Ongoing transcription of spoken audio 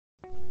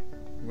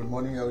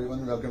morning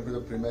everyone, welcome to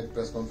the pre-match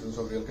press conference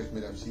of Real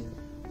Kashmir FC.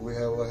 We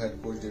have our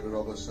head coach David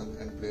Robertson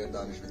and player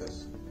Danish with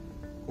us.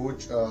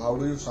 Coach, how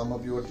do you sum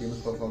up your team's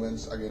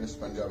performance against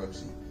Punjab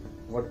FC?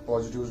 What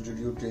positives did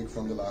you take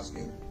from the last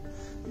game?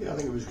 Yeah, I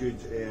think it was good.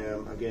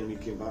 Again, we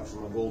came back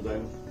from a goal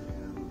down,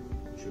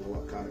 showed a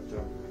lot of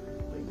character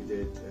like we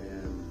did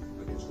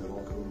against the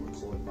locker room and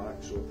clawed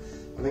back. So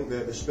I think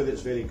the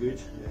spirit's very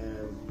good.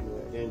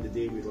 At the end of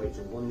the day, we'd like to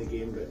have won the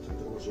game, but I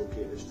know it's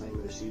okay at this time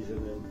of the season,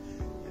 and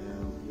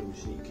we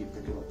just need to keep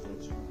picking up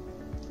points.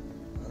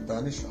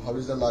 Danish, how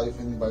is the life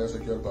in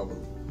biosecure bubble?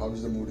 How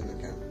is the mood in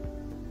the camp?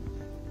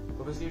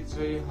 Obviously, it's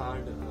very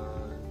hard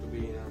to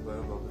be in a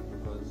bio bubble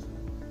because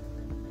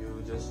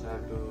you just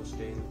have to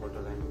stay in the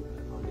hotel and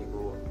only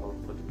go out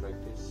for the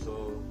practice.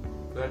 So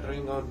we are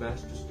trying our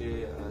best to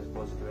stay as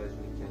positive as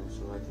we can.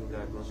 So I think the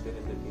atmosphere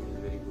in the team is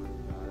very good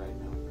right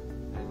now,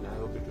 and I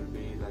hope it will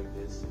be like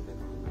this in the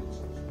coming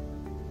matches also.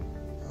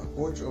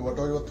 Coach, what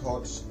are your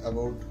thoughts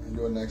about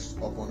your next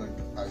opponent,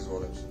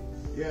 Aizawl?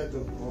 Yeah,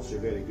 obviously a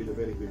very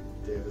good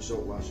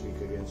result last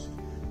week against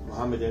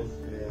Mohammedan.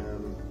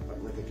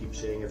 But like I keep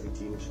saying, every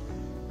team's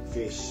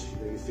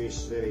you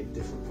face very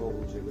different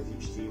problems with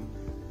each team.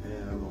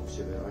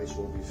 Obviously the Aizawl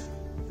will be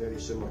a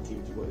very similar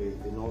team to what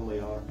they normally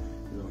are.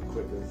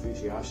 Quick,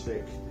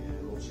 enthusiastic,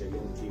 obviously a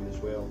young team as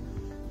well.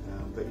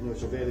 But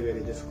it's a very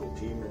difficult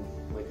team,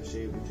 and like I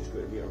say, we've just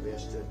got to do our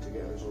best to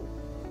get a result.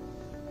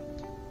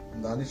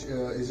 Danish,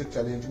 is it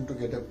challenging to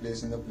get a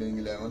place in the playing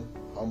 11?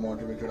 How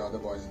motivated are the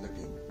boys in the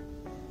team?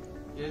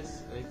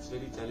 Yes, it's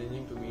very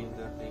challenging to be in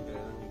the playing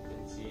 11. You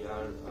can see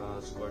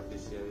our squad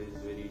this year is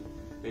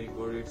very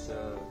good. It's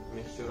a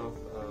mixture of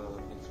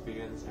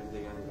experience and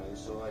the young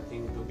guys. So I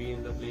think to be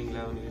in the playing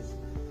 11 is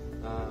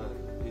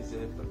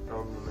a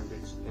proud moment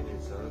in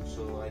itself.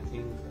 So I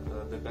think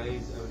the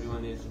guys,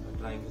 everyone is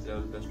trying his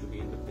level best to be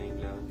in the playing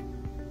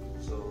 11.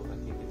 So I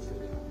think it's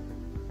very hard.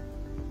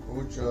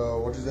 Coach,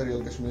 what is the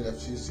Real Kashmir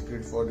FC's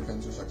secret for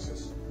defensive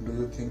success? Do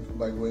you think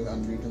by going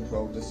unbeaten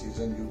throughout the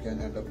season you can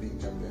end up being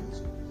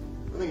champions?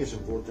 I think it's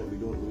important we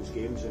don't lose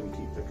games and we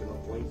keep picking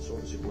up points.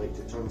 Obviously we'd like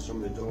to turn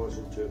some of the draws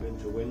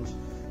into wins.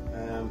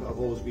 But I've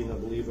always been a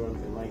believer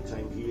in my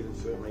time here and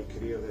throughout my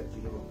career that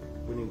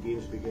winning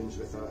games begins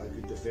with a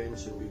good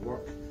defence, and we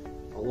work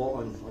a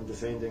lot on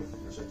defending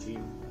as a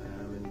team.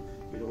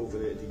 And over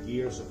the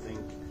years, I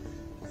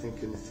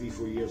think in the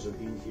 3-4 years I've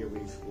been here,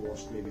 we've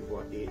lost maybe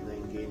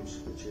 8-9 games,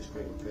 which is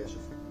quite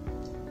impressive.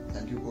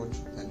 Thank you, coach.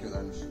 Thank you,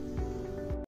 Danish.